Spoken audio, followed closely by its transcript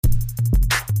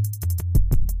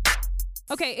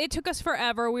Okay, it took us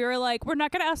forever. We were like, we're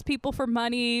not going to ask people for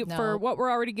money for what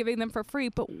we're already giving them for free,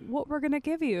 but what we're going to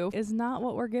give you is not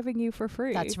what we're giving you for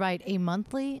free. That's right. A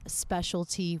monthly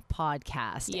specialty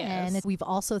podcast. Yes. And we've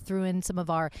also threw in some of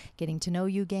our getting to know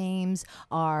you games,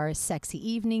 our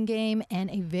sexy evening game, and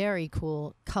a very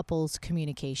cool couples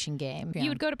communication game. You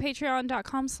would go to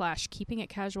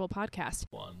patreon.com/keepingitcasualpodcast.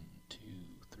 1, 2,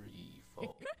 3,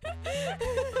 4.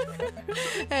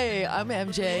 Hey, I'm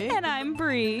MJ. And I'm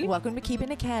Bree. Welcome to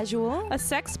Keeping It Casual. A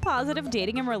sex-positive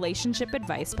dating and relationship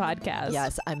advice podcast.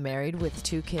 Yes, I'm married with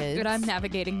 2 kids. And I'm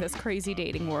navigating this crazy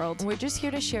dating world. We're just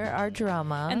here to share our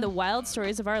drama. And the wild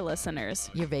stories of our listeners.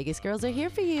 Your Vegas girls are here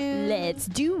for you. Let's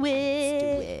do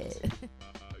it. Let's do it.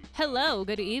 Hello,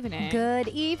 good evening. Good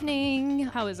evening.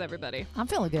 How is everybody? I'm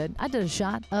feeling good. I did a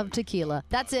shot of tequila.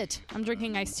 That's it. I'm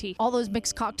drinking iced tea. All those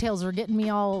mixed cocktails were getting me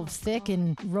all thick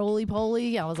and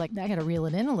roly-poly. I was like, I gotta reel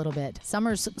it in a little bit.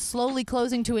 Summer's slowly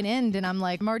closing to an end, and I'm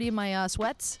like, I'm already in my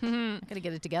sweats. I gotta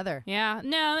get it together. Yeah.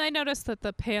 No, I noticed that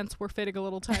the pants were fitting a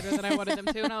little tighter than I wanted them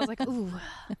to, and I was like, ooh.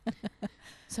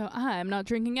 So I'm not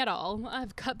drinking at all.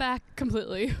 I've cut back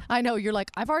completely. I know. You're like,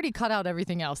 I've already cut out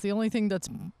everything else. The only thing that's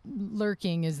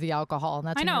lurking is the alcohol. And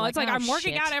that's I when know. you're It's like "Oh, I'm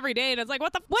working shit." out every day, and it's like,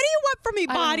 what do you want from me,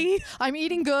 body? I'm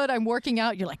eating good. I'm working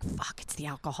out. You're like, fuck, it's the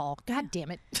alcohol. God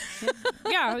damn it.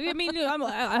 Yeah, I mean,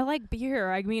 I like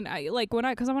beer. I mean,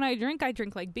 because when I drink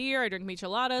like beer. I drink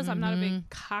micheladas. I'm not a big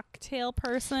cocktail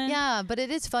person. Yeah, but it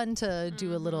is fun to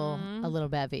do a little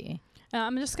bevy.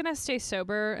 I'm just gonna stay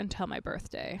sober until my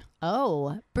birthday.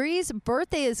 Oh, Bree's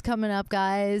birthday is coming up,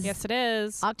 guys. Yes, it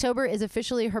is. October is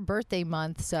officially her birthday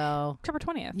month, so October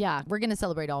 20th. yeah, we're gonna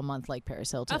celebrate all month like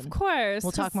Paris Hilton. Of course.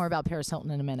 We'll talk more about Paris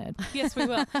Hilton in a minute. Yes, we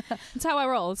will. That's how I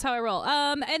roll.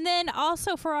 And then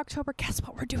also for October, guess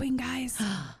what we're doing, guys?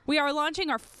 We are launching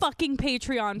our fucking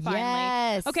Patreon finally.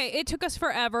 Yes. Okay, it took us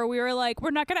forever. We were like,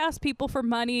 we're not going to ask people for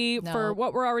money for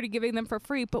what we're already giving them for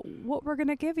free, but what we're going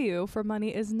to give you for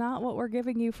money is not what we're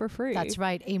giving you for free. That's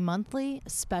right. A monthly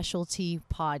specialty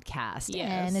podcast.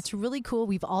 Yes. And it's really cool.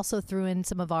 We've also threw in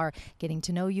some of our getting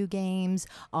to know you games,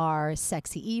 our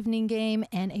sexy evening game,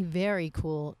 and a very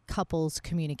cool couples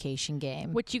communication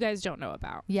game. Which you guys don't know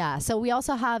about. Yeah. So we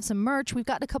also have some merch. We've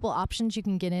got a couple options you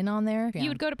can get in on there. You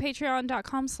would go to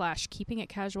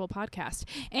patreon.com/keepingitcasualpodcast.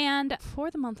 And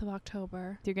for the month of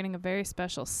October, you're getting a very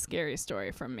special, scary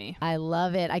story from me. I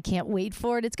love it. I can't wait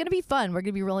for it. It's going to be fun. We're going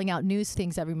to be rolling out news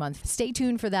things every month. Stay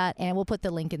tuned for that, and we'll put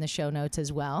the link in the show notes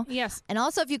as well. Yes. And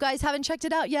also, if you guys haven't checked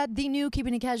it out yet, the new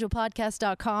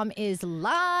keepingitcasualpodcast.com is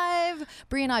live.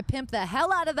 Bree and I pimped the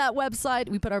hell out of that website.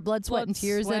 We put our blood, sweat, and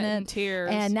tears in it.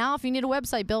 And now if you need a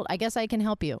website built, I guess I can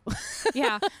help you.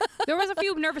 Yeah. There was a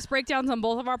few nervous breakdowns on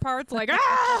both of our parts. Like,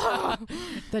 ah!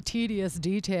 The tedious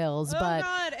details. Oh, but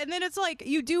God. And then it's like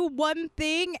you do one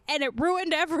thing and it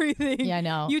ruined everything. Yeah, I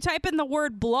know. You type in the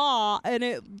word blah and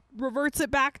it reverts it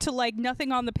back to like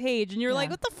nothing on the page. And you're like,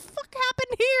 what the fuck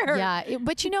happened here? Yeah.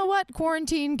 But you know what?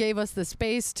 Quarantine gave us the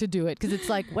space to do it because it's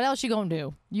like, what else you going to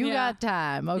do? You got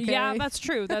time. Okay. Yeah, that's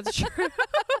true. That's true.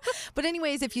 But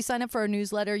anyways, if you sign up for our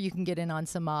newsletter, you can get in on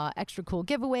some extra cool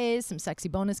giveaways, some sexy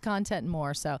bonus content, and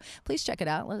more. So please check it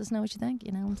out. Let us know what you think.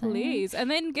 You know what I'm saying? Please. And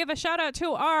then give a shout out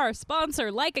to our sponsor,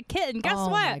 Like a Kitten. Guess what?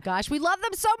 Oh my gosh. We love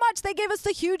them so much. They gave us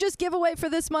the hugest giveaway for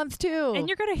this month, too. And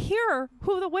you're going to hear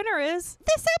who the winner is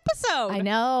this episode. I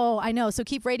know. So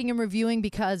keep rating and reviewing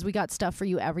because we got stuff for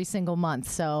you every single month.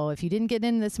 So if you didn't get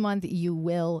in this month, you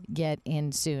will get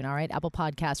in soon. All right. Apple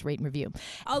Podcasts, rate and review.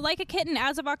 Like a Kitten,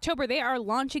 as of October, they are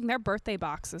launching their birthday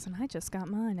boxes. And I just got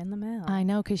mine in the mail. I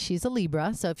know, because she's a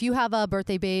Libra. So if you have a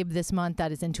birthday babe this month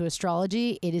that is into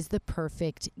astrology, it is the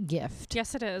perfect gift.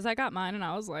 Yes, it is. I got mine and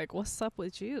I was like, what's up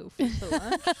with you?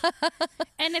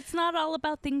 And it's not all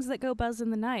about things that go buzz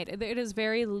in the night. It is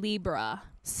very Libra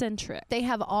centric. They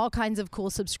have all kinds of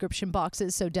cool subscription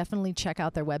boxes, so definitely check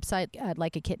out their website at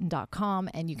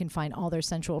likeakitten.com and you can find all their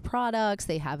sensual products.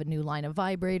 They have a new line of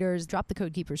vibrators. Drop the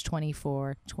code KEEPERS20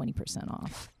 for 20%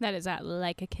 off. That is at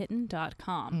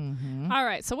likeakitten.com. All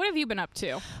right, so what have you been up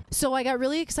to? So I got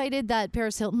really excited that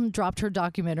Paris Hilton dropped her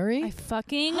documentary. I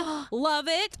fucking love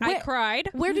it. I cried.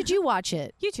 Where did you watch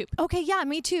it? YouTube. Okay, yeah,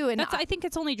 me too. And I think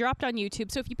it's only dropped on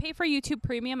YouTube. So if you pay for YouTube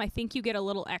Premium, I think you get a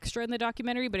little extra in the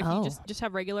documentary. But if you just have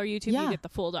have regular YouTube, you get the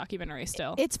full documentary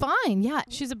still. It's fine. Yeah.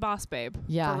 She's a boss babe.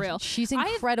 Yeah. For real. She's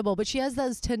incredible, but she has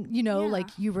those, like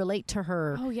you relate to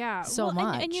her so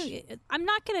much. And I'm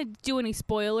not going to do any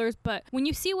spoilers, but when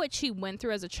you see what she went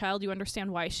through as a child, you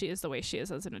understand why she is the way she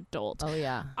is as an adult. Oh,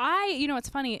 yeah. What's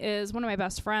funny is one of my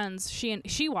best friends,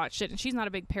 she watched it, and she's not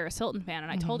a big Paris Hilton fan,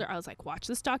 and I told her, I was like, watch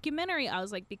this documentary. I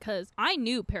was like, because I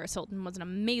knew Paris Hilton was an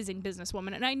amazing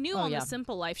businesswoman, and I knew on The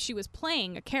Simple Life she was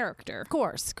playing a character. Of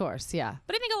course, yeah.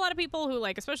 But I think a lot of people who,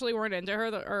 like, especially weren't into her,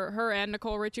 or her and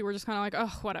Nicole Richie were just kind of like,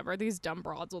 oh, whatever, these dumb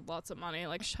broads with lots of money.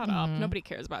 Like, shut up. Nobody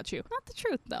cares about you. Not the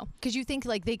truth, though. Because you think,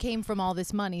 like, they came from all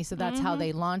this money, so that's how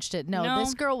they launched it. No,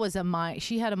 this girl was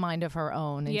she had a mind of her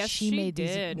own, and she made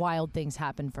these wild things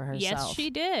happen for herself. Yes, she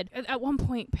did. At one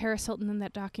point, Paris Hilton in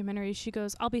that documentary, she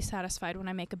goes, I'll be satisfied when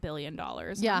I make $1 billion.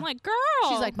 Yeah. I'm like, girl.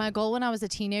 She's like, my goal when I was a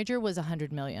teenager was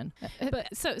 $100 million. But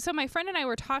so my friend and I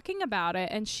were talking about it,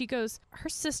 and she goes, her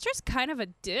sister's kind of a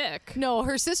dick. No,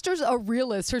 her sister's a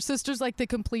realist. Her sister's like the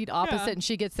complete opposite, and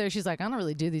she gets there, she's like, I don't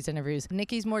really do these interviews.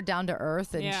 Nikki's more down to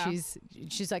earth, and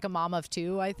she's like a mom of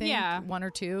two, I think. Yeah. 1 or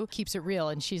 2. Keeps it real,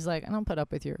 and she's like, I don't put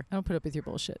up with your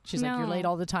bullshit. She's like, you're late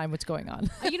all the time. What's going on?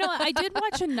 I did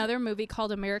watch another movie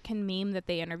called American Meme that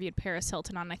they interviewed Paris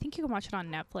Hilton on. I think you can watch it on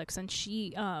Netflix, and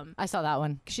she I saw that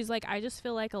one. She's like, I just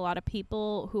feel like a lot of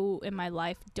people who in my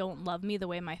life don't love me the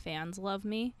way my fans love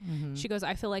me. She goes,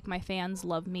 I feel like my fans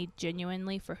love me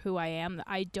genuinely for who I am. That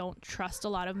I don't trust a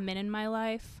lot of men in my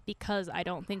life because I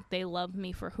don't think they love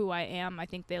me for who I am. I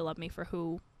think they love me for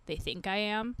who they think I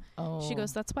am. She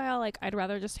goes, that's why I'd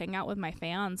rather just hang out with my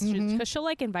fans, because she'll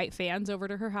like invite fans over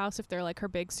to her house if they're like her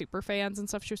big super fans and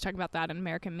stuff. She was talking about that in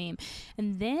American Meme.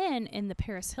 And then in the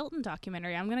Paris Hilton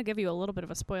documentary, I'm going to give you a little bit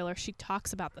of a spoiler, she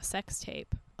talks about the sex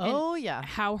tape.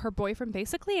 How her boyfriend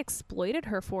basically exploited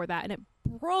her for that, and it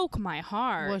broke my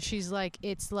heart. Well, she's like,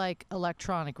 it's like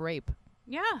electronic rape.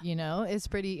 Yeah. It's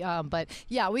pretty, but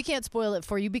yeah, we can't spoil it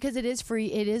for you because it is free.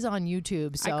 It is on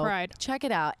YouTube. So I cried. Check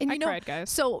it out. And I cried, guys.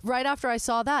 So right after I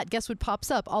saw that, guess what pops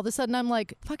up? All of a sudden I'm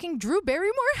like, fucking Drew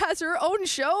Barrymore has her own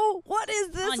show. What is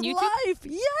this on YouTube? life?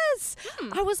 Yes.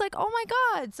 I was like, oh my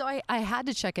God. So I had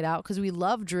to check it out because we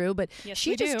love Drew, but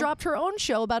she just dropped her own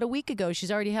show about a week ago.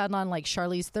 She's already had on like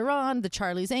Charlize Theron, the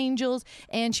Charlie's Angels,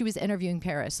 and she was interviewing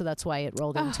Paris. So that's why it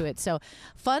rolled into it. So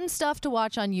fun stuff to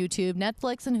watch on YouTube.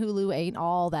 Netflix and Hulu ain't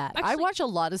all that. Actually, I watch a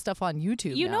lot of stuff on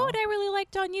YouTube. You know what I really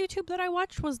liked on YouTube that I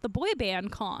watched was the Boy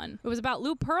Band Con. It was about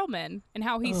Lou Pearlman and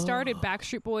how he started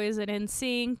Backstreet Boys and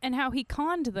NSYNC and how he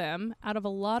conned them out of a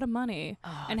lot of money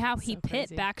and how he pit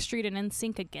Backstreet and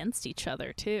NSYNC against each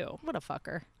other too. What a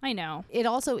fucker. I know. It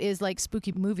also is like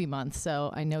spooky movie month,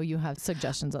 so I know you have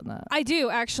suggestions on that. I do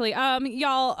actually.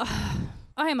 Y'all,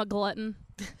 I am a glutton.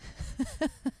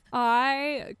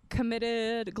 I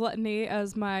committed gluttony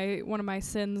as one of my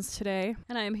sins today,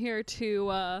 and I am here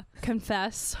to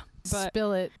confess. But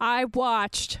spill it. I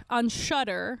watched on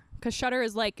Shudder, because Shudder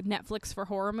is like Netflix for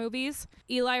horror movies,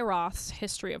 Eli Roth's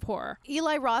History of Horror.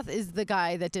 Eli Roth is the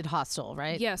guy that did Hostel,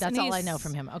 right? Yes. That's all I know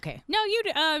from him. Okay. No,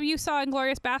 you saw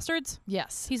Inglourious Bastards?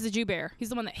 Yes. He's the Jew Bear. He's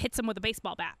the one that hits him with a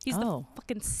baseball bat. He's the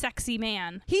fucking sexy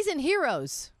man. He's in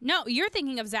Heroes. No, you're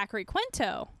thinking of Zachary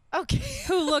Quinto. Okay.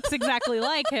 Who looks exactly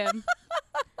like him.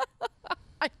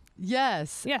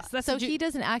 Yes. That's so he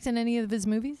doesn't act in any of his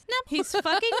movies? No, he's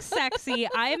fucking sexy.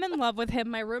 I am in love with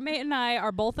him. My roommate and I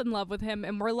are both in love with him,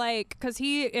 and we're like, because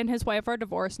he and his wife are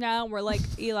divorced now, and we're like,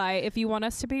 Eli, if you want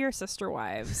us to be your sister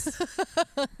wives,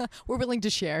 we're willing to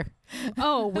share.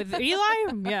 Oh, with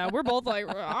Eli? Yeah, we're both like,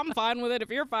 I'm fine with it if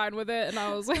you're fine with it. And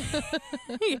I was like,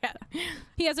 yeah.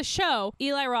 He has a show,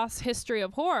 Eli Roth's History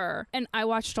of Horror, and I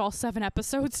watched all 7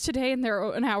 episodes today, and they're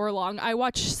an hour long. I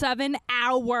watched 7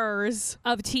 hours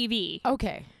of TV.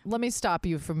 Okay, let me stop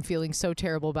you from feeling so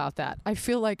terrible about that. I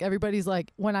feel like everybody's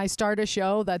like, when I start a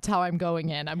show, that's how I'm going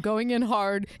in. I'm going in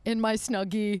hard in my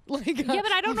Snuggie. Like, yeah,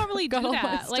 but I don't normally do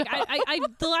that. Like, I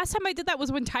the last time I did that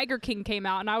was when Tiger King came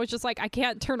out, and I was just like, I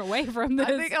can't turn away from this.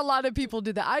 I think a lot of people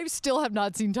did that. I still have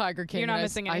not seen Tiger King. You're not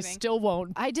missing anything. I still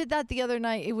won't. I did that the other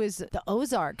night. It was the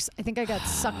Ozarks. I think I got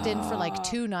sucked in for like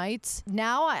 2 nights.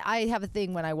 Now I have a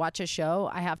thing when I watch a show,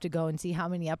 I have to go and see how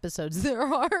many episodes there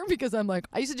are because I'm like,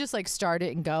 I used to just like start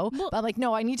it and go. But I'm like,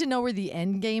 no, I need to know where the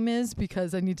end game is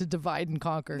because I need to divide and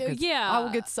conquer. Yeah. I will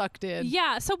get sucked in.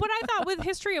 Yeah. So what I thought with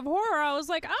History of Horror, I was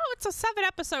like, oh, it's a 7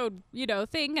 episode,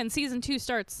 thing, and season 2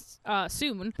 starts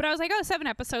soon. But I was like, oh, 7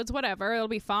 episodes, whatever, it'll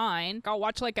be fine. fine. I'll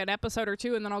watch like an episode or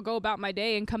two and then I'll go about my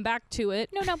day and come back to it.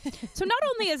 No. So not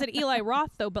only is it Eli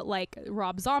Roth though, but like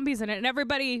Rob Zombie's in it, and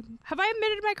everybody. Have I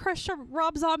admitted my crush to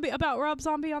Rob Zombie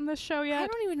on this show yet? I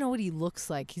don't even know what he looks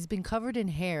like. He's been covered in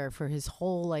hair for his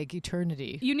whole like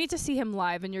eternity. You need to see him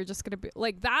live, and you're just gonna be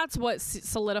like, that's what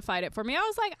solidified it for me. I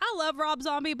was like, I love Rob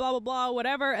Zombie, blah blah blah,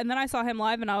 whatever. And then I saw him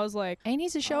live, and I was like, ain't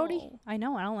he's a shorty? Oh, I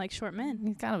know. I don't like short men.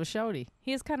 He's kind of a shorty.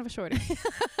 He is kind of a shorty.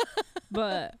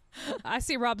 But I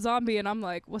see Rob Zombie and I'm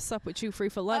like, what's up with you, free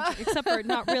for lunch? Except for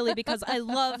not really, because I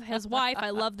love his wife.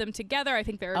 I love them together. I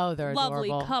think they're a lovely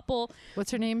adorable couple.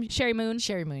 What's her name? Sherry Moon.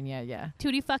 Sherry Moon, yeah.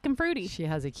 Tutti fucking fruity. She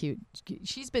has a cute.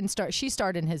 She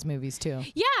starred in his movies too.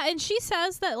 Yeah, and she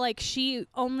says that like she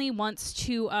only wants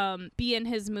to be in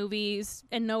his movies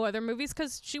and no other movies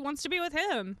because she wants to be with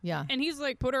him. Yeah. And he's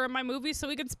like, put her in my movies so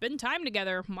we can spend time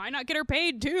together. Why not get her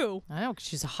paid too? I know, 'cause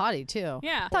she's a hottie too.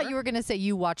 Yeah. I thought you were gonna say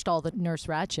you watched all the Nurse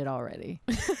Ratched already.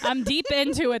 I'm deep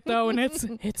into it though, and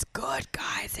it's good,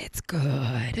 guys. It's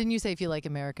good. Didn't you say if you like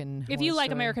American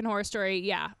Horror Story,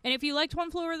 yeah. And if you liked One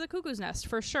Flew Over the Cuckoo's Nest,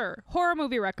 for sure. Horror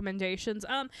movie recommendations.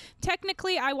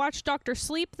 Technically, I watched Dr.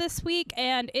 Sleep this week,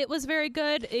 and it was very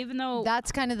good, even though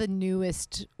that's kind of the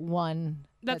newest one.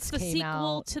 That's the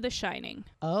sequel to The Shining.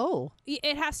 Oh.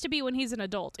 It has to be when he's an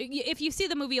adult. If you see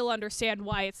the movie, you'll understand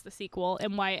why it's the sequel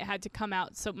and why it had to come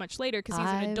out so much later, because he's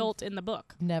an adult in the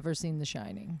book. Never seen The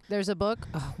Shining. There's a book?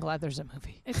 Oh, I'm glad there's a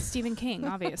movie. It's Stephen King,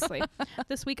 obviously.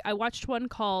 This week, I watched one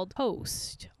called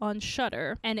Host on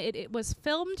Shudder, and it was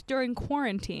filmed during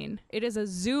quarantine. It is a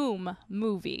Zoom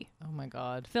movie. Oh, my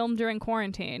God. Filmed during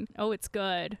quarantine. Oh, it's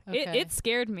good. Okay. It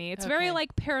scared me. It's very,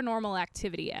 like, Paranormal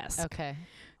Activity-esque. Okay.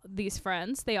 These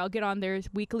friends, they all get on their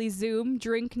weekly Zoom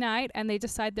drink night and they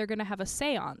decide they're going to have a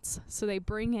seance. So they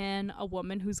bring in a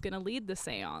woman who's going to lead the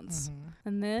seance. Mm-hmm.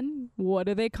 And then what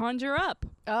do they conjure up?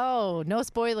 Oh, no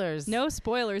spoilers. No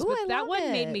spoilers. But that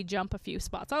one made me jump a few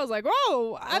spots. I was like,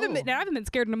 whoa, I haven't been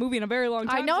scared in a movie in a very long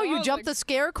time. I know, so you jumped the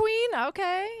scare queen?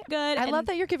 Okay. Good. I love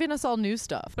that you're giving us all new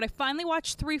stuff. But I finally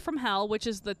watched 3 from Hell, which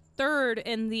is the third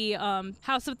in the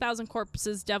House of a Thousand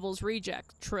Corpses, Devil's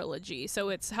Reject trilogy. So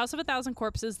it's House of a Thousand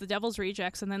Corpses, The Devil's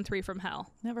Rejects, and then 3 from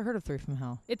Hell. Never heard of 3 from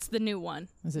Hell. It's the new one.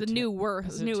 Is it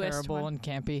newest terrible one. And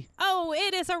campy? Oh,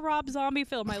 it is a Rob Zombie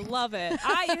film. I love it.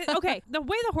 Okay, the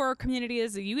way the horror community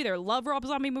is, you either love Rob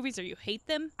Zombie movies or you hate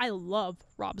them. I love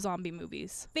Rob Zombie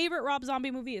movies. Favorite Rob Zombie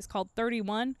movie is called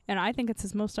 31, and I think it's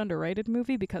his most underrated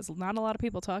movie because not a lot of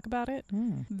people talk about it.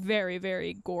 Very,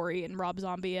 very gory and Rob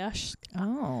Zombie-esque.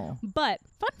 Oh. But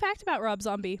fun fact about Rob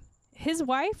Zombie, his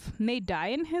wife may die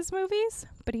in his movies,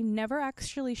 but he never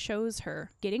actually shows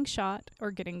her getting shot or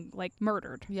getting like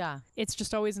murdered. Yeah. It's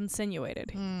just always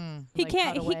insinuated. He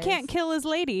can't kill his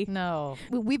lady. No.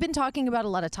 We've been talking about a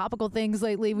lot of topical things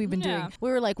lately. We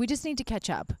were like, we just need to catch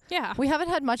up. Yeah. We haven't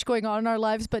had much going on in our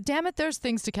lives, but damn it, there's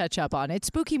things to catch up on. It's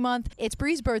spooky month. It's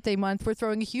Bree's birthday month. We're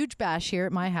throwing a huge bash here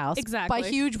at my house. Exactly. By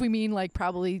huge, we mean like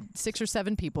probably 6 or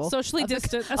 7 people. Socially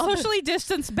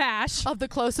distanced bash. Of the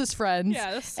closest friends.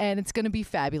 Yes. And it's going to be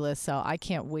fabulous. So I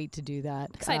can't wait to do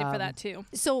that. Excited for that too.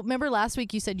 So remember last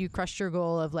week you said you crushed your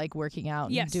goal of like working out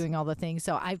and yes. doing all the things.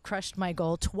 So I've crushed my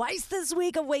goal twice this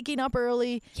week of waking up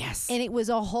early. Yes. And it was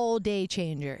a whole day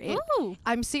changer.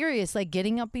 I'm serious. Like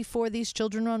getting up before these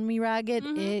children run me ragged,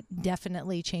 it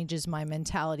definitely changes my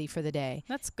mentality for the day.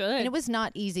 That's good. And it was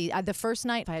not easy. The first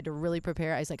night I had to really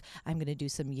prepare. I was like, I'm going to do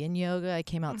some yin yoga. I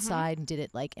came outside and did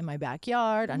it like in my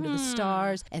backyard under the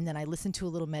stars. And then I listened to a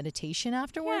little meditation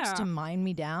afterwards to mind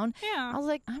me down. Yeah. I was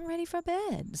like, I'm ready for bed.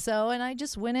 So, and I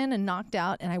just went in and knocked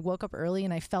out and I woke up early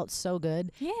and I felt so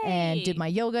good. Yay. And did my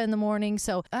yoga in the morning.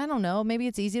 So I don't know, maybe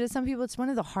it's easy to some people. It's one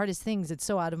of the hardest things. It's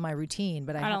so out of my routine,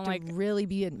 but I have to really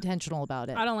be intentional about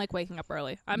it. I don't like waking up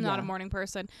early. I'm not a morning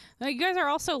person. Now, you guys are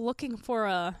also looking for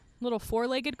a little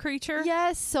 4-legged creature.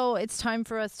 Yes, so it's time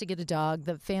for us to get a dog.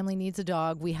 The family needs a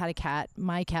dog. We had a cat,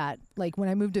 my cat. Like when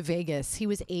I moved to Vegas, he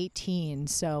was 18,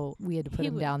 so we had to put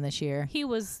him down this year. He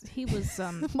was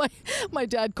my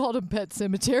dad called him Pet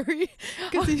Cemetery.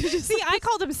 I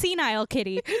called him Senile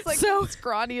Kitty. He's like so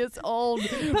scrawniest old.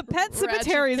 But Pet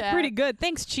Cemetery is pretty good.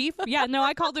 Thanks, Chief. Yeah, no,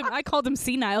 I called him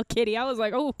Senile Kitty. I was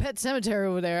like, oh, Pet Cemetery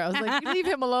over there. I was like, you leave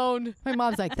him alone. My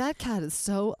mom's like, that cat is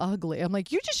so ugly. I'm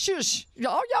like, you just shush.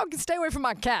 Y'all can stay away from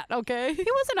my cat, okay? He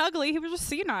wasn't ugly. He was just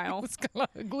senile. He was kind of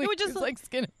ugly. He was just like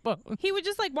skin and bone. He would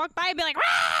just like walk by and be like,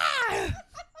 "Rah!"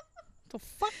 The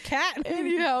fuck cat.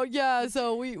 Anyhow, yeah.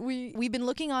 So we've been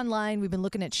looking online. We've been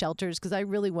looking at shelters because I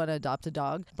really want to adopt a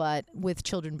dog. But with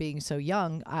children being so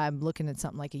young, I'm looking at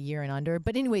something like a year and under.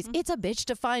 But anyways, it's a bitch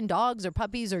to find dogs or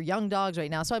puppies or young dogs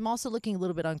right now. So I'm also looking a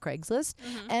little bit on Craigslist,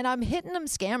 and I'm hitting them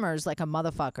scammers like a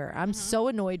motherfucker. I'm so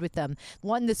annoyed with them.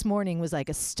 One this morning was like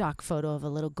a stock photo of a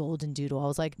little golden doodle. I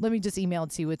was like, let me just email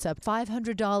and see what's up.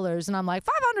 $500, and I'm like,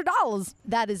 $500.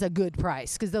 That is a good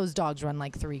price because those dogs run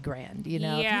like $3,000. You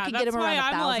know, yeah, if you can get them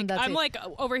around $1,000. I'm like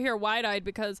over here wide-eyed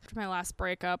because after my last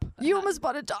breakup, you almost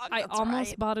bought a dog. I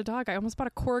almost bought a dog. I almost bought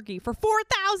a corgi for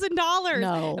 $4,000.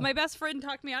 No, and my best friend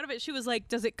talked me out of it. She was like,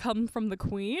 "Does it come from the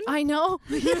queen?" I know.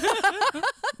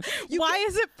 Why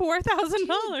is it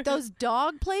 $4,000? Those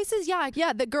dog places,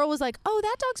 yeah. The girl was like, "Oh,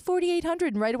 that dog's $4,800,"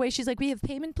 and right away she's like, "We have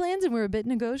payment plans and we're a bit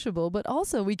negotiable, but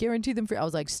also we guarantee them free." I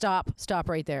was like, "Stop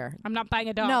right there." I'm not buying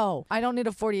a dog. No, I don't need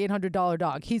a $4,800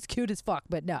 dog. He's cute as fuck,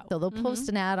 but no. So they'll post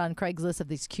an ad on Craigslist of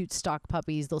these cute stock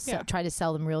puppies. They'll try to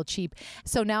sell them real cheap.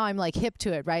 So now I'm like hip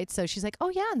to it, right? So she's like, "Oh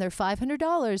yeah, and they're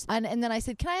 $500." And then I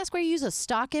said, "Can I ask where you use a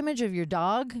stock image of your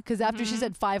dog?" Because after she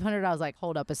said $500, I was like,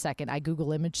 "Hold up a second." I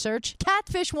Google image search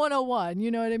catfish 101.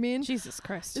 You know what I mean? Jesus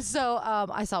Christ. So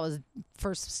I saw his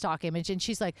first stock image, and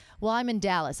she's like, "Well, I'm in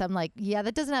Dallas." I'm like, "Yeah,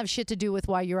 that doesn't have shit to do with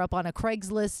why you're up on a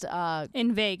Craigslist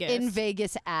in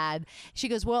Vegas ad." She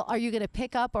goes, "Well, are you going to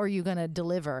pick up or are you going to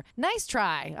deliver?" Nice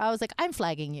try. I was like, "I'm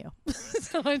flagging you."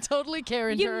 So I totally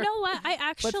Karen'd her. You know what? I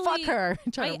actually, but fuck her,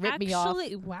 trying to rip me off.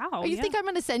 Wow. You think I'm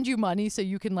going to send you money so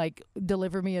you can like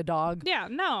deliver me a dog? Yeah,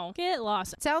 no. Get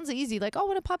lost. Sounds easy. Like, oh,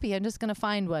 what a puppy. I'm just going to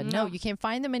find one. No, you can't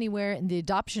find them anywhere. And the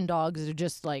adoption dogs are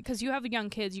just like, because you have young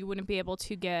kids, you wouldn't be able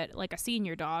to get like a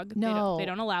senior dog. No, they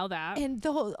don't allow that. And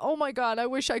the whole, oh my God, I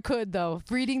wish I could though.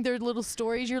 Reading their little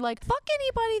stories, you're like, fuck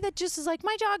anybody that just is like,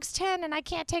 my dog's 10 and I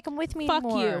can't take him with me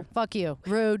anymore. Fuck you.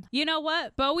 Rude. You know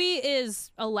what? Bowie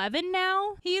is 11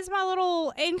 now. He's my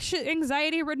little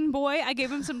anxiety-ridden boy. I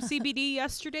gave him some CBD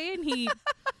yesterday and he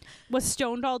was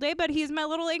stoned all day, but he's my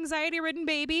little anxiety-ridden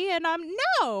baby, and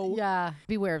no. Yeah.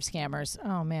 Beware of scammers.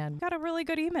 Oh man. Got a really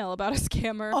good email about a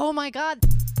scammer. Oh my God.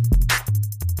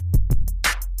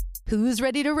 Who's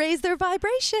ready to raise their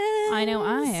vibration? I know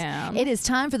I am. It is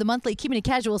time for the monthly Keeping It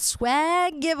Casual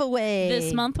swag giveaway.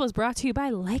 This month was brought to you by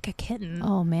Like a Kitten.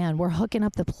 Oh man, we're hooking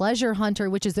up the Pleasure Hunter,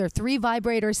 which is their 3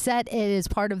 vibrator set. It is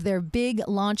part of their big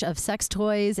launch of sex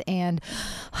toys, and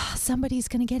somebody's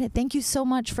going to get it. Thank you so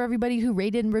much for everybody who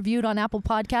rated and reviewed on Apple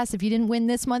Podcasts. If you didn't win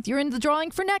this month, you're in the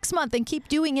drawing for next month, and keep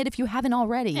doing it if you haven't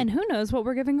already. And who knows what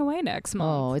we're giving away next month.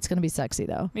 Oh, it's going to be sexy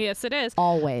though. Yes, it is.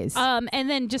 Always. And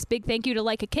then just big thank you to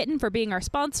Like a Kitten for being our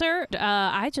sponsor.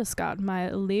 I just got my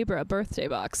Libra birthday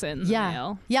box in the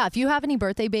mail. Yeah, if you have any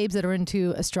birthday babes that are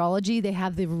into astrology, they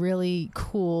have the really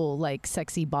cool, like,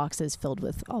 sexy boxes filled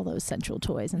with all those sensual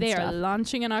toys and stuff. They are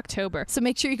launching in October. So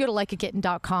make sure you go to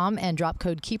likeakitten.com and drop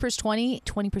code KEEPERS20,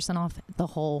 20% off the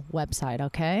whole website,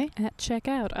 okay? At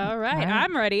checkout. All right.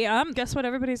 I'm ready. Guess what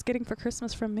everybody's getting for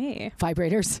Christmas from me?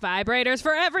 Vibrators. Vibrators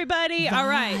for everybody. All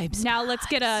right. Now let's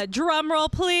get a drum roll,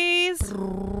 please.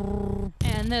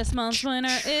 And this month's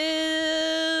winner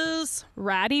is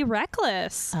Ratty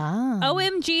Reckless.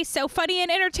 OMG, so funny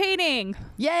and entertaining.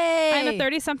 Yay! I'm a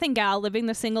 30-something gal living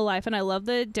the single life, and I love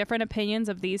the different opinions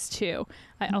of these two.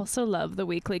 I also love the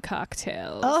weekly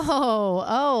cocktails.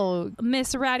 Oh.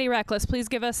 Miss Ratty Reckless, please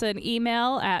give us an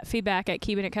email at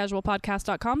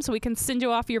feedback@keepingitcasualpodcast.com so we can send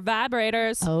you off your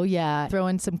vibrators. Oh, yeah. Throw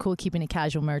in some cool Keeping It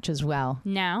Casual merch as well.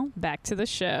 Now, back to the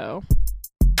show.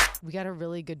 We got a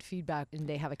really good feedback, and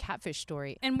they have a catfish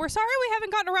story. And we're sorry we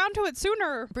haven't gotten around to it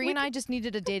sooner. Bree and I just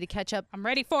needed a day to catch up. I'm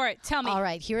ready for it. Tell me. All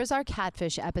right, here's our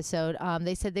catfish episode.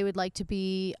 They said they would like to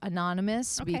be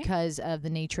anonymous because of the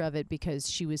nature of it, because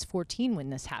she was 14 when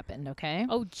this happened, okay?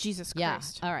 Oh, Jesus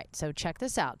Christ. Yeah. All right, so check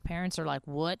this out. Parents are like,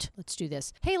 what? Let's do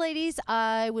this. Hey, ladies,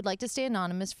 I would like to stay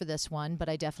anonymous for this one, but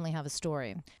I definitely have a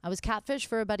story. I was catfished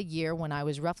for about a year when I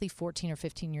was roughly 14 or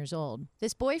 15 years old.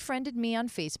 This boy friended me on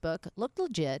Facebook, looked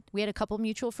legit. We had a couple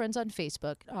mutual friends on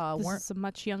Facebook. This is a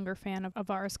much younger fan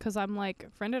of ours, because I'm like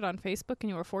friended on Facebook and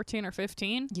you were 14 or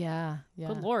 15. Yeah.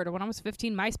 Good Lord. When I was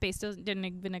 15, MySpace didn't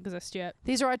even exist yet.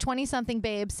 These are our 20-something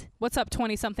babes. What's up,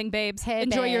 20-something babes? Hey,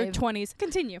 enjoy babe. your 20s.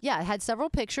 Continue. Yeah, it had several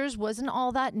pictures. Wasn't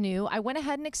all that new. I went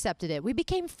ahead and accepted it. We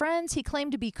became friends. He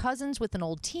claimed to be cousins with an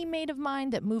old teammate of mine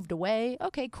that moved away.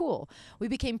 Okay, cool. We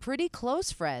became pretty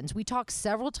close friends. We talked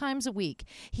several times a week.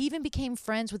 He even became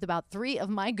friends with about 3 of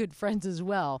my good friends as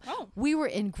well. girl. We were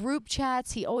in group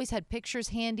chats. He always had pictures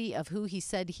handy of who he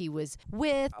said he was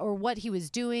with or what he was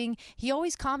doing. He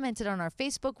always commented on our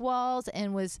Facebook walls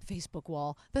and was Facebook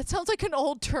wall. That sounds like an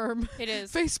old term. It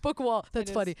is. Facebook wall.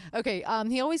 That's funny. Okay.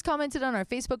 He always commented on our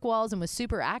Facebook walls and was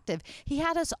super active. He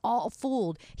had us all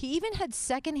fooled. He even had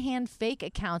secondhand fake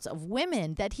accounts of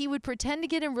women that he would pretend to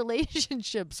get in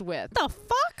relationships with. The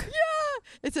fuck? Yeah.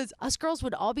 It says us girls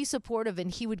would all be supportive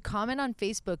and he would comment on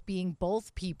Facebook being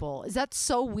both people. Is that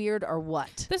so weird or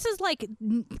what? This is like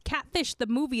Catfish, the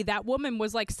movie. That woman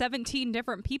was like 17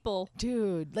 different people.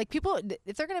 Dude, like people,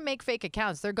 if they're going to make fake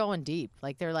accounts, they're going deep.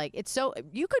 Like they're like, it's so,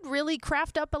 you could really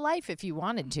craft up a life if you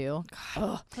wanted to.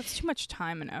 God, that's too much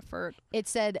time and effort. It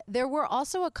said there were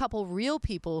also a couple real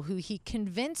people who he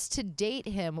convinced to date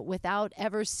him without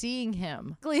ever seeing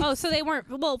him. Oh, so they weren't,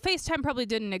 well, FaceTime probably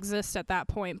didn't exist at that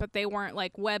point, but they weren't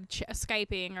like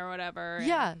Skyping or whatever.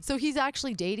 Yeah, so he's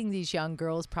actually dating these young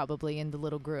girls probably in the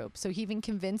little group. So he even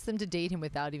convinced them to date him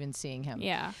without even seeing him.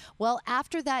 Yeah. Well,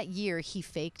 after that year, he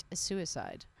faked a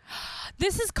suicide.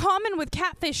 This is common with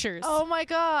catfishers. Oh my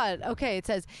God. Okay, it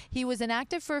says he was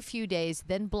inactive for a few days,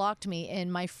 then blocked me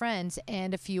and my friends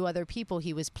and a few other people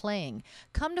he was playing.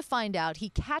 Come to find out, he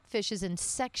catfishes in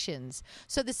sections.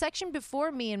 So the section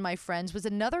before me and my friends was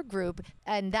another group,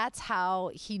 and that's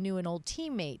how he knew an old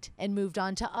teammate and moved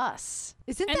on to us.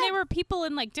 And they were people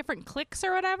in like different cliques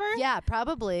or whatever? Yeah,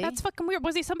 probably. That's fucking weird.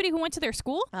 Was he somebody who went to their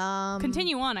school?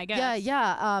 Continue on, I guess.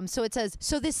 Yeah. So it says,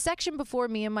 so this section before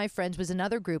me and my friends was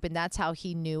another group, and that's how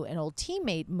he knew an old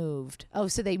teammate moved. Oh,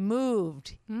 so they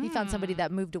moved. He found somebody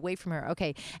that moved away from her.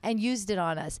 Okay. And used it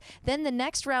on us. Then the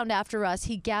next round after us,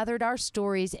 he gathered our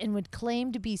stories and would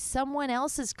claim to be someone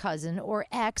else's cousin or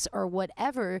ex or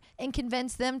whatever and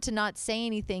convince them to not say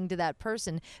anything to that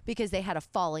person because they had a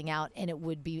falling out and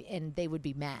they would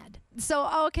be mad.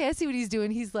 So, okay, I see what he's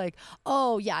doing. He's like,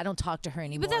 oh, yeah, I don't talk to her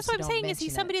anymore. But that's what I'm saying. Is he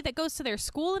somebody that goes to their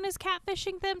school and is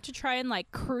catfishing them to try and like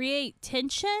create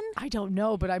tension? I don't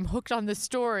know, but I'm hooked on the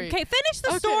story. Okay, finish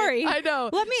the story. I know.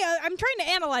 Let me, I'm trying to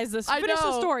analyze this. Finish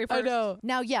the story first. I know.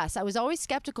 Now, yes, I was always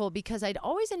skeptical because I'd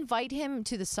always invite him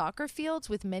to the soccer fields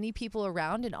with many people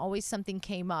around, and always something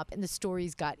came up and the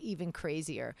stories got even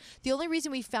crazier. The only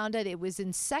reason we found out it was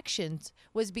in sections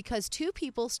was because two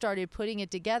people started putting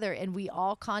it together and we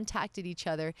all contacted each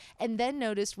other and then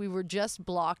noticed we were just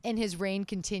blocked and his reign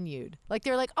continued. Like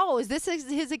they're like, oh, is this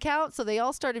his account? So they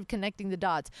all started connecting the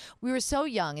dots. We were so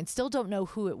young and still don't know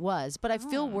who it was, but I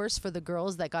feel worse for the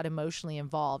girls that got emotionally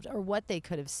involved or what they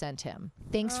could have sent him.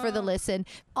 Thanks for the listen.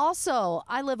 Also,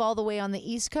 I live all the way on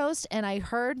the East Coast and I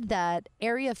heard that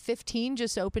Area 15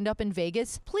 just opened up in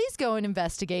Vegas. Please go and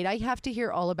investigate. I have to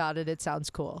hear all about it. It sounds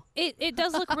cool. It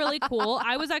does look really cool.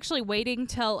 I was actually waiting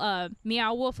till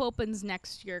Meow Wolf opens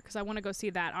next year because I want to go see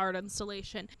that art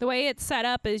installation. The way it's set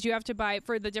up is you have to buy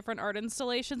for the different art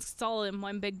installations. It's all in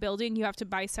one big building. You have to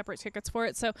buy separate tickets for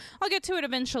it. So I'll get to it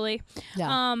eventually.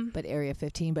 Yeah, but Area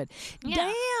 15. But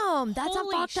yeah. Damn, that's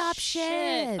Holy a fucked up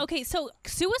shit. Okay, so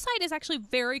suicide is actually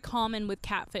very common with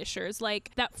catfishers.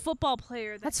 Like that football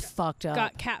player that's fucked up.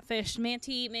 Got catfished.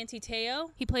 Manti Te'o.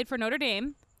 He played for Notre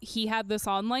Dame. He had this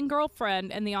online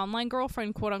girlfriend, and the online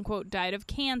girlfriend, quote unquote, died of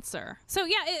cancer. So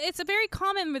yeah, it's a very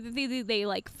common. They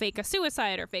like fake a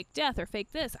suicide or fake death or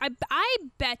fake this. I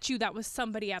bet you that was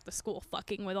somebody at the school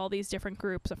fucking with all these different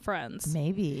groups of friends.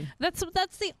 Maybe that's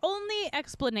the only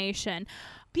explanation.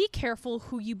 Be careful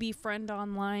who you befriend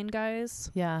online,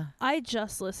 guys. Yeah. I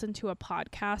just listened to a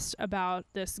podcast about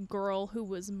this girl who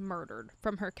was murdered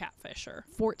from her catfisher,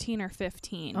 14 or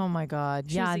 15. Oh my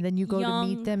God. Yeah, and then you go to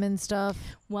meet them and stuff.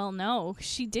 Well, no,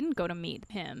 she didn't go to meet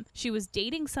him. She was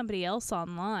dating somebody else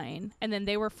online, and then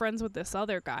they were friends with this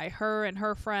other guy, her and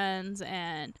her friends,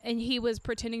 and he was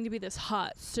pretending to be this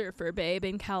hot surfer babe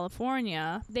in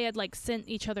California. They had like sent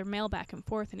each other mail back and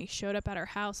forth, and he showed up at her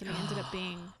house, and he ended up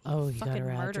being fucking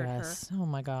murdered address. Her. Oh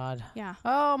my God. Yeah.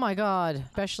 Oh my God.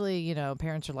 Especially,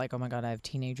 parents are like, oh my God, I have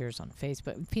teenagers on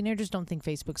Facebook. Teenagers don't think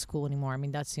Facebook's cool anymore. I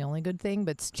mean, that's the only good thing,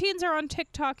 but teens are on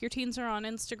TikTok, your teens are on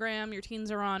Instagram, your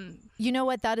teens are on. You know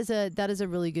what? That is a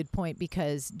really good point,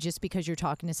 because just because you're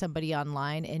talking to somebody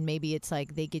online and maybe it's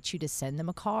like they get you to send them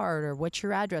a card or what's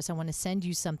your address? I want to send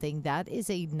you something. That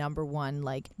is a number one,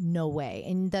 like, no way.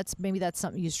 And that's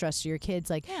something you stress to your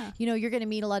kids. Like, you're going to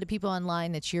meet a lot of people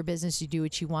online. It's your business. You do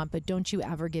what you want, but don't you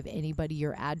ever give anybody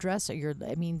your address or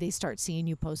they start seeing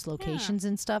you post locations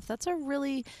and stuff. That's a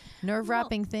really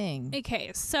nerve-wracking thing.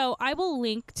 Okay, so I will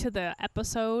link to the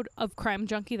episode of Crime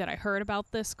Junkie that I heard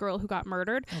about this girl who got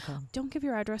murdered. Okay. Don't give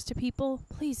your address to people.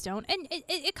 Please don't. And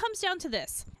it comes down to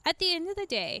this. At the end of the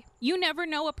day, you never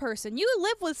know a person. You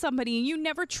live with somebody and you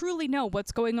never truly know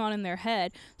what's going on in their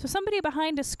head. So somebody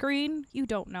behind a screen, you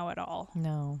don't know at all.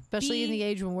 No, especially in the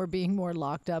age when we're being more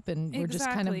locked up and we're just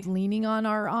kind of leaning on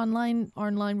our online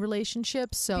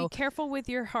relationships. So be careful with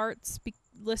your hearts.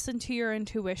 Listen to your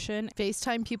intuition.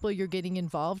 FaceTime people you're getting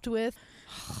involved with.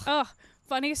 Ugh.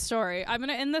 Funny story. I'm going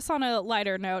to end this on a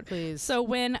lighter note. Please. So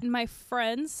when my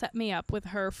friend set me up with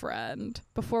her friend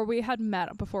before we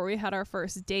had our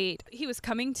first date, he was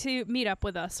coming to meet up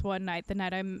with us one night, the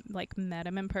night I met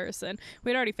him in person.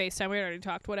 We'd already FaceTime, we had already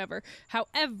talked, whatever.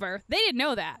 However, they didn't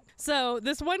know that. So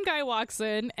this one guy walks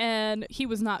in and he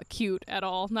was not cute at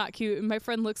all, not cute. And my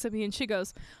friend looks at me and she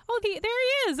goes, "Oh, there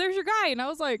he is. There's your guy." And I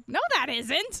was like, "No, that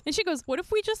isn't." And she goes, "What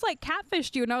if we just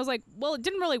catfished you?" And I was like, "Well, it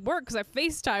didn't really work because I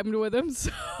FaceTimed with him." So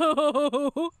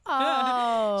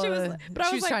she was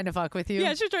trying to fuck with you.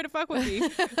 Yeah, she was trying to fuck with me.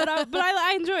 but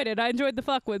I enjoyed it. I enjoyed the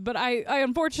fuck with. But I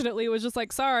unfortunately was just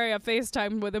like, sorry, I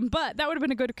FaceTimed with him. But that would have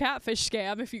been a good catfish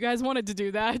scam if you guys wanted to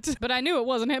do that. But I knew it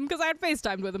wasn't him because I had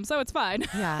FaceTimed with him, so it's fine.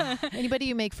 Yeah. Anybody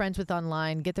you make friends with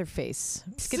online, get their face.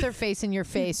 Just get their face in your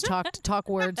face. Talk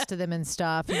words to them and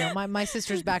stuff. You know, my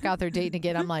sister's back out there dating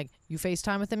again. I'm like, "You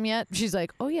FaceTime with him yet?" She's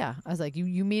like, "Oh yeah." I was like,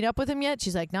 you meet up with him yet?"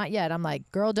 She's like, "Not yet." I'm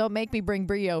like, "Girl, don't make me bring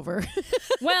Bree over."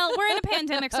 Well, we're in a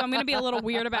pandemic, so I'm going to be a little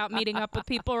weird about meeting up with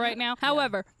people right now.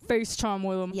 However, FaceTime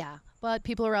with them. Yeah. But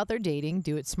people are out there dating.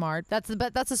 Do it smart. That's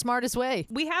the smartest way.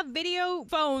 We have video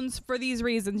phones for these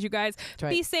reasons, you guys.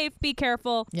 Right. Be safe. Be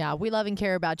careful. Yeah, we love and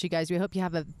care about you guys. We hope you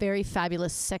have a very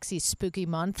fabulous, sexy, spooky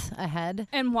month ahead.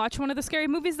 And watch one of the scary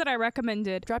movies that I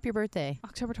recommended. Drop your birthday.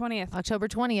 October 20th. October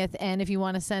 20th. And if you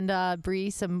want to send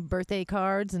Bree some birthday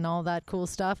cards and all that cool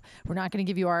stuff, we're not going to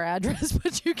give you our address,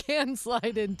 but you can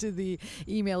slide into the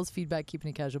emails,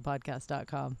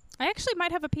 feedback@keepingitcasualpodcast.com. I actually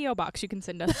might have a P.O. box you can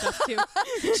send us stuff to.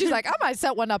 She's like, I might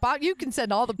set one up. You can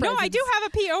send all the presents. No, I do have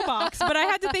a P.O. box, but I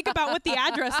had to think about what the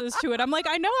address is to it. I'm like,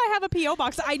 I know I have a P.O.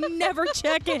 box. I never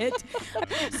check it.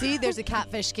 See, there's a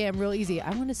catfish scam real easy.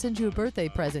 I want to send you a birthday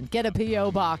present. Get a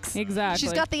P.O. box. Exactly.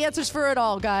 She's got the answers for it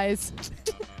all, guys.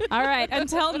 All right.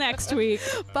 Until next week.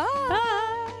 Bye.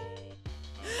 Bye.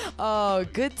 Oh,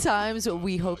 good times.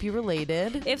 We hope you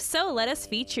related. If so, let us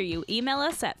feature you. Email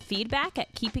us at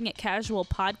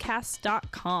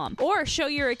feedback@keepingitcasualpodcast.com or show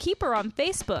you're a keeper on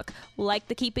Facebook. Like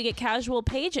the Keeping It Casual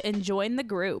page and join the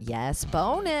group. Yes,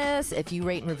 bonus. If you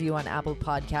rate and review on Apple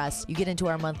Podcasts, you get into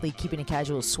our monthly Keeping It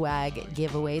Casual swag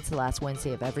giveaway. It's the last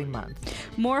Wednesday of every month.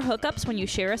 More hookups when you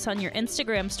share us on your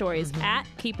Instagram stories at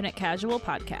Keeping It Casual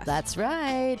Podcast. That's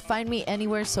right. Find me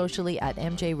anywhere socially at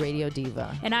MJ Radio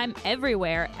Diva. And I'm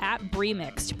everywhere at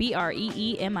Breemixed,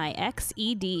 BREEMIXED.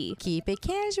 Keep it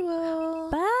casual.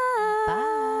 Bye. Bye.